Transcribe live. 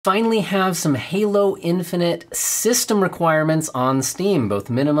Finally have some Halo Infinite system requirements on Steam, both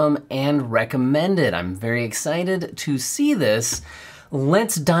minimum and recommended. I'm very excited to see this.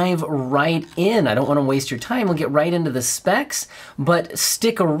 Let's dive right in. I don't want to waste your time. We'll get right into the specs, but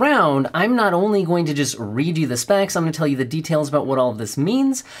stick around. I'm not only going to just read you the specs, I'm going to tell you the details about what all of this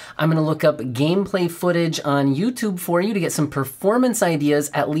means. I'm going to look up gameplay footage on YouTube for you to get some performance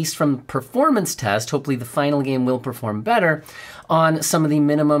ideas, at least from performance test. Hopefully the final game will perform better on some of the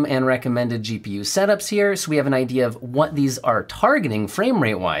minimum and recommended GPU setups here, so we have an idea of what these are targeting frame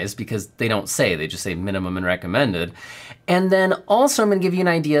rate wise, because they don't say, they just say minimum and recommended. And then also I'm gonna give you an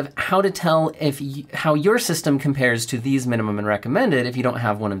idea of how to tell how your system compares to these minimum and recommended if you don't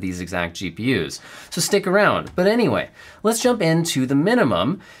have one of these exact GPUs. So stick around. But anyway, let's jump into the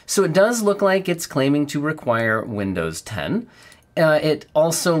minimum. So it does look like it's claiming to require Windows 10. It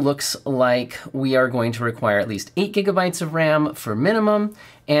also looks like we are going to require at least 8 GB of RAM for minimum,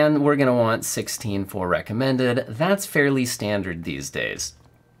 and we're gonna want 16 for recommended. That's fairly standard these days.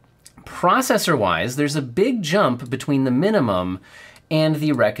 Processor-wise, there's a big jump between the minimum and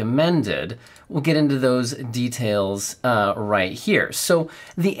the recommended. We'll get into those details right here. So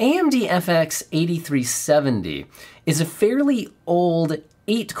the AMD FX 8370 is a fairly old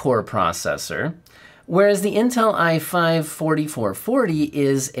 8-core processor, whereas the Intel i5-4440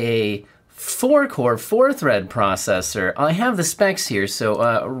 is a 4-core, 4-thread processor. I have the specs here,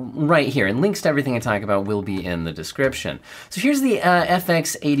 so right here, and links to everything I talk about will be in the description. So here's the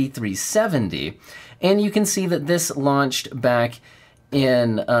FX 8370, and you can see that this launched back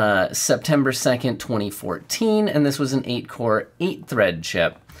in September 2nd, 2014, and this was an 8-core, 8-thread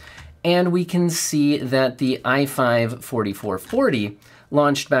chip. And we can see that the i5-4440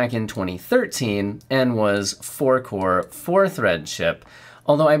 launched back in 2013 and was 4-core, 4-thread chip.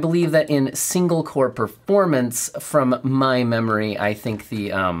 Although I believe that in single-core performance, from my memory, I think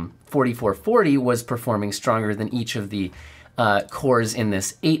the 4440 was performing stronger than each of the cores in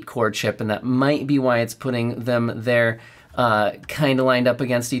this 8-core chip, and that might be why it's putting them there kind of lined up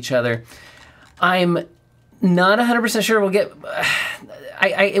against each other. I'm not 100% sure. We'll get...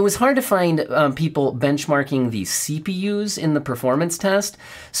 it was hard to find people benchmarking the CPUs in the performance test.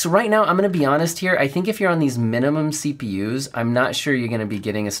 So right now, I'm gonna be honest here, I think if you're on these minimum CPUs, I'm not sure you're gonna be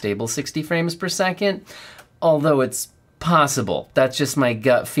getting a stable 60 frames per second, although it's possible. That's just my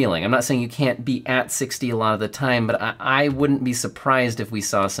gut feeling. I'm not saying you can't be at 60 a lot of the time, but I wouldn't be surprised if we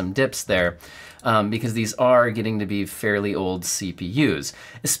saw some dips there. Because these are getting to be fairly old CPUs,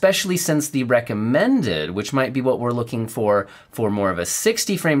 especially since the recommended, which might be what we're looking for more of a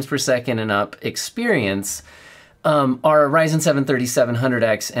 60 frames per second and up experience, are a Ryzen 7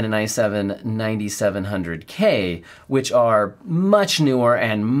 3700X and an i7 9700K, which are much newer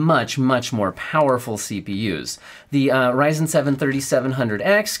and much more powerful CPUs. The Ryzen 7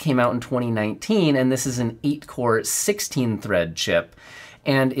 3700X came out in 2019, and this is an 8-core, 16-thread chip,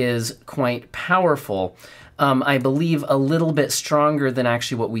 and is quite powerful. I believe a little bit stronger than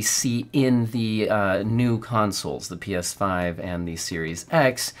actually what we see in the new consoles, the PS5 and the Series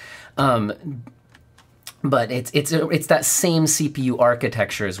X. But it's that same CPU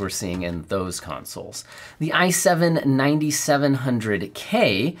architecture as we're seeing in those consoles. The i7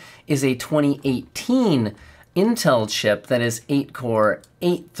 9700K is a 2018 Intel chip that is 8-core,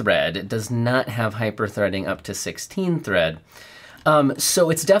 8-thread. It does not have hyper-threading up to 16-thread.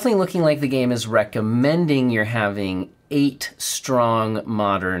 So it's definitely looking like the game is recommending you're having 8 strong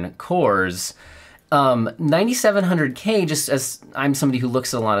modern cores. 9700K, just as I'm somebody who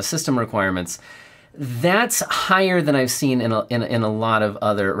looks at a lot of system requirements, that's higher than I've seen in a lot of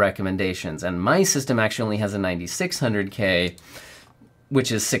other recommendations. And my system actually only has a 9600K,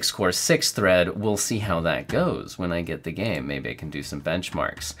 which is 6-core, 6-thread. We'll see how that goes when I get the game. Maybe I can do some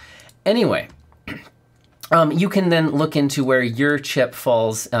benchmarks. Anyway. You can then look into where your chip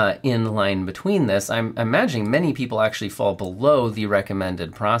falls in line between this. I'm imagining many people actually fall below the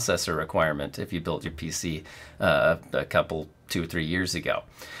recommended processor requirement if you built your PC a couple, 2 or 3 years ago.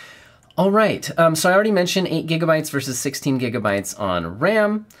 All right, so I already mentioned 8 GB versus 16 GB on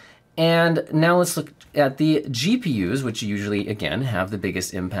RAM. And now let's look at the GPUs, which usually, again, have the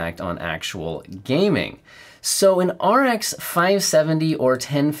biggest impact on actual gaming. So an RX 570 or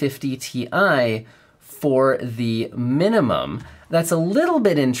 1050 Ti for the minimum, that's a little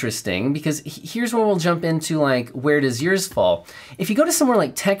bit interesting because here's where we'll jump into like, where does yours fall? If you go to somewhere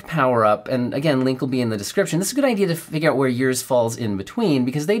like Tech Power Up, and again, link will be in the description, this is a good idea to figure out where yours falls in between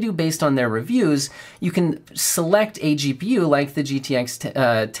because they do based on their reviews. You can select a GPU like the GTX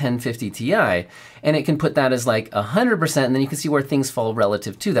 1050 Ti, and it can put that as like 100%, and then you can see where things fall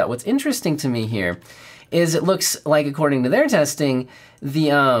relative to that. What's interesting to me here is it looks like, according to their testing,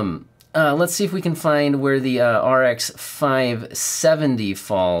 the let's see if we can find where the RX 570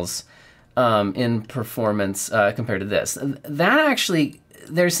 falls in performance compared to this. That actually,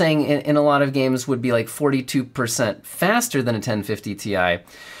 they're saying in a lot of games would be like 42% faster than a 1050 Ti.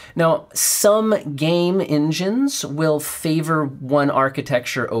 Now, some game engines will favor one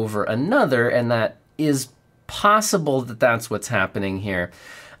architecture over another, and that is possible that that's what's happening here.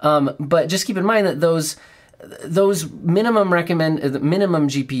 But just keep in mind that those minimum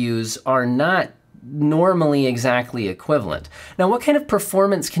GPUs are not normally exactly equivalent. Now, what kind of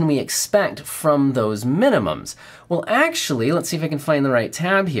performance can we expect from those minimums? Well, actually, let's see if I can find the right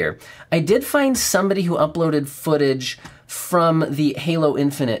tab here. I did find somebody who uploaded footage from the Halo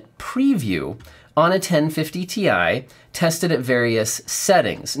Infinite preview on a 1050 Ti, tested at various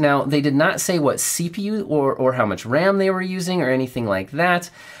settings. Now, they did not say what CPU or how much RAM they were using or anything like that.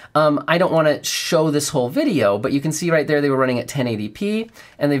 I don't want to show this whole video, but you can see right there they were running at 1080p,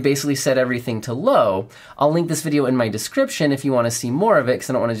 and they basically set everything to low. I'll link this video in my description if you want to see more of it, because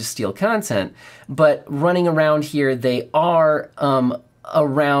I don't want to just steal content. But running around here, they are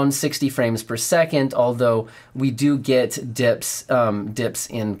around 60 frames per second, although we do get dips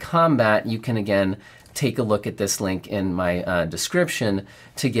in combat. You can, again, take a look at this link in my description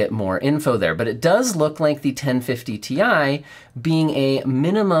to get more info there. But it does look like the 1050 Ti, being a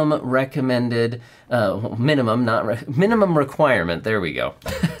minimum recommended, minimum requirement, there we go,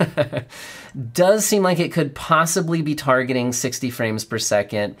 does seem like it could possibly be targeting 60 frames per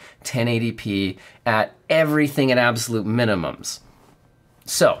second, 1080p at everything at absolute minimums.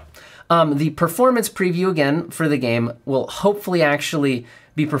 So, the performance preview, again, for the game will hopefully actually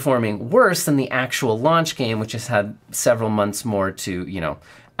be performing worse than the actual launch game, which has had several months more to, you know,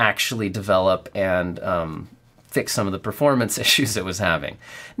 actually develop and fix some of the performance issues it was having.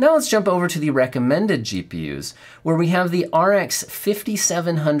 Now let's jump over to the recommended GPUs, where we have the RX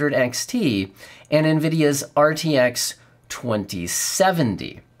 5700 XT and NVIDIA's RTX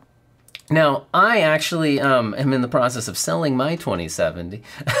 2070. Now, I actually am in the process of selling my 2070.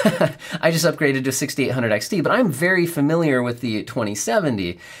 I just upgraded to 6800 XT, but I'm very familiar with the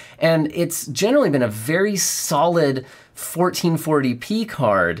 2070, and it's generally been a very solid 1440p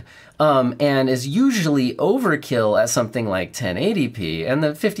card, and is usually overkill at something like 1080p, and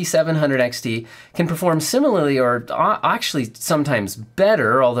the 5700 XT can perform similarly or actually sometimes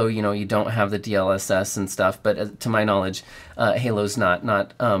better, although, you know, you don't have the DLSS and stuff, but to my knowledge, Halo's not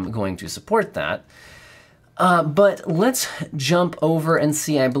going to support that. But let's jump over and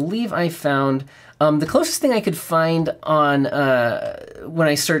see. I believe I found the closest thing I could find on when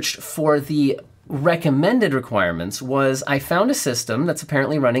I searched for the recommended requirements was I found a system that's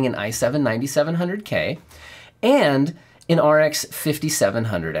apparently running an i7 9700K and an RX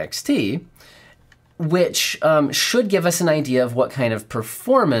 5700 XT, which should give us an idea of what kind of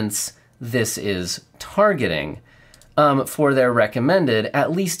performance this is targeting for their recommended,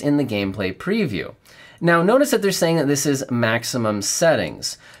 at least in the gameplay preview. Now, notice that they're saying that this is maximum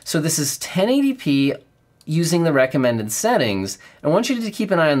settings. So this is 1080p using the recommended settings. I want you to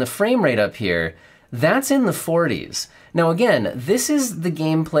keep an eye on the frame rate up here. That's in the 40s. Now again, this is the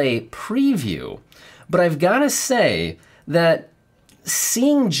gameplay preview, but I've got to say that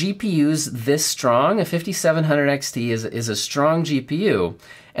seeing GPUs this strong, a 5700 XT is a strong GPU,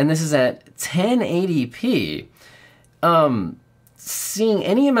 and this is at 1080p, seeing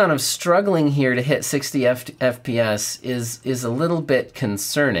any amount of struggling here to hit 60 FPS is a little bit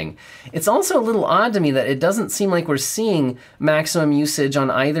concerning. It's also a little odd to me that it doesn't seem like we're seeing maximum usage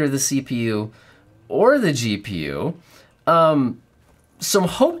on either the CPU or the GPU.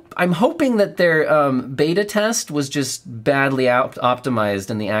 So I'm hoping that their beta test was just badly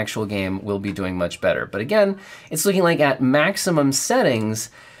optimized and the actual game will be doing much better. But again, it's looking like at maximum settings,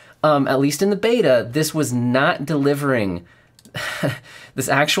 at least in the beta, this was not delivering this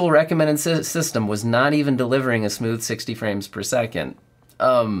actual recommended system was not even delivering a smooth 60 frames per second.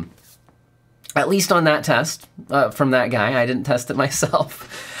 At least on that test from that guy. I didn't test it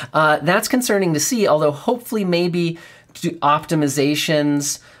myself. That's concerning to see, although hopefully maybe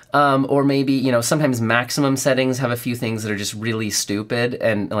optimizations or maybe, you know, sometimes maximum settings have a few things that are just really stupid,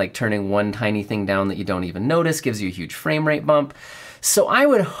 and like turning one tiny thing down that you don't even notice gives you a huge frame rate bump. So I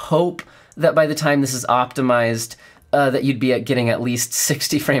would hope that by the time this is optimized, that you'd be getting at least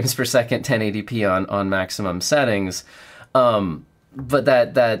 60 frames per second, 1080p on maximum settings. But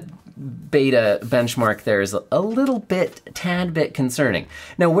that beta benchmark there is a little bit, tad bit concerning.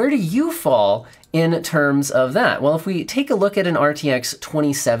 Now, where do you fall in terms of that? Well, if we take a look at an RTX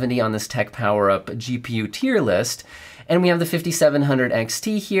 2070 on this Tech Power Up GPU tier list, And we have the 5700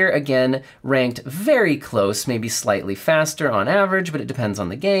 XT here, again, ranked very close, maybe slightly faster on average, but it depends on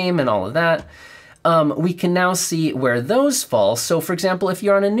the game and all of that. We can now see where those fall. So for example, if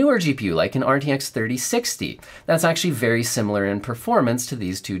you're on a newer GPU, like an RTX 3060, that's actually very similar in performance to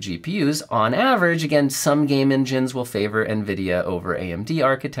these two GPUs. On average, again, some game engines will favor NVIDIA over AMD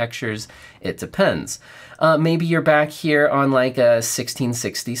architectures. It depends. Maybe you're back here on like a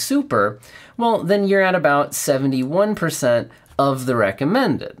 1660 Super. Well, then you're at about 71% of the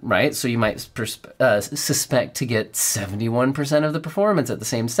recommended, right? So you might suspect to get 71% of the performance at the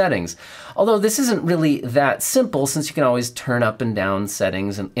same settings. Although this isn't really that simple, since you can always turn up and down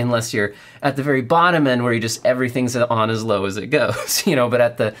settings, unless you're at the very bottom end where you just everything's on as low as it goes, you know. But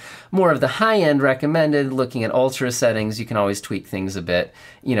at the more of the high end recommended, looking at ultra settings, you can always tweak things a bit,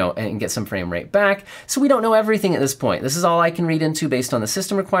 you know, and get some frame rate back. So we don't know everything at this point. This is all I can read into based on the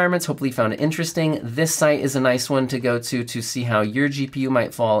system requirements. Hopefully you found it interesting. This site is a nice one to go to see how your GPU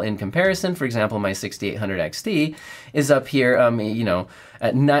might fall in comparison. For example, my 6800 XT is up here, you know,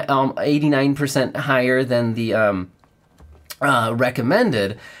 at 89% higher than the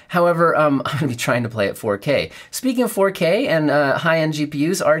recommended. However, I'm gonna be trying to play at 4K. Speaking of 4K and high-end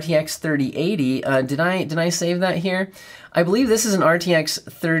GPUs, RTX 3080, did I save that here? I believe this is an RTX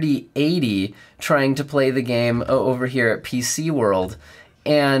 3080 trying to play the game over here at PC World,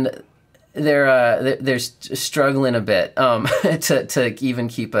 and they're struggling a bit to even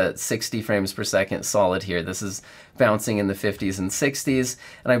keep a 60 frames per second solid here. This is bouncing in the 50s and 60s,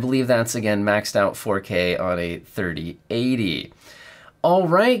 and I believe that's, again, maxed out 4K on a 3080. All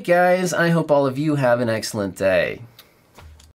right, guys, I hope all of you have an excellent day.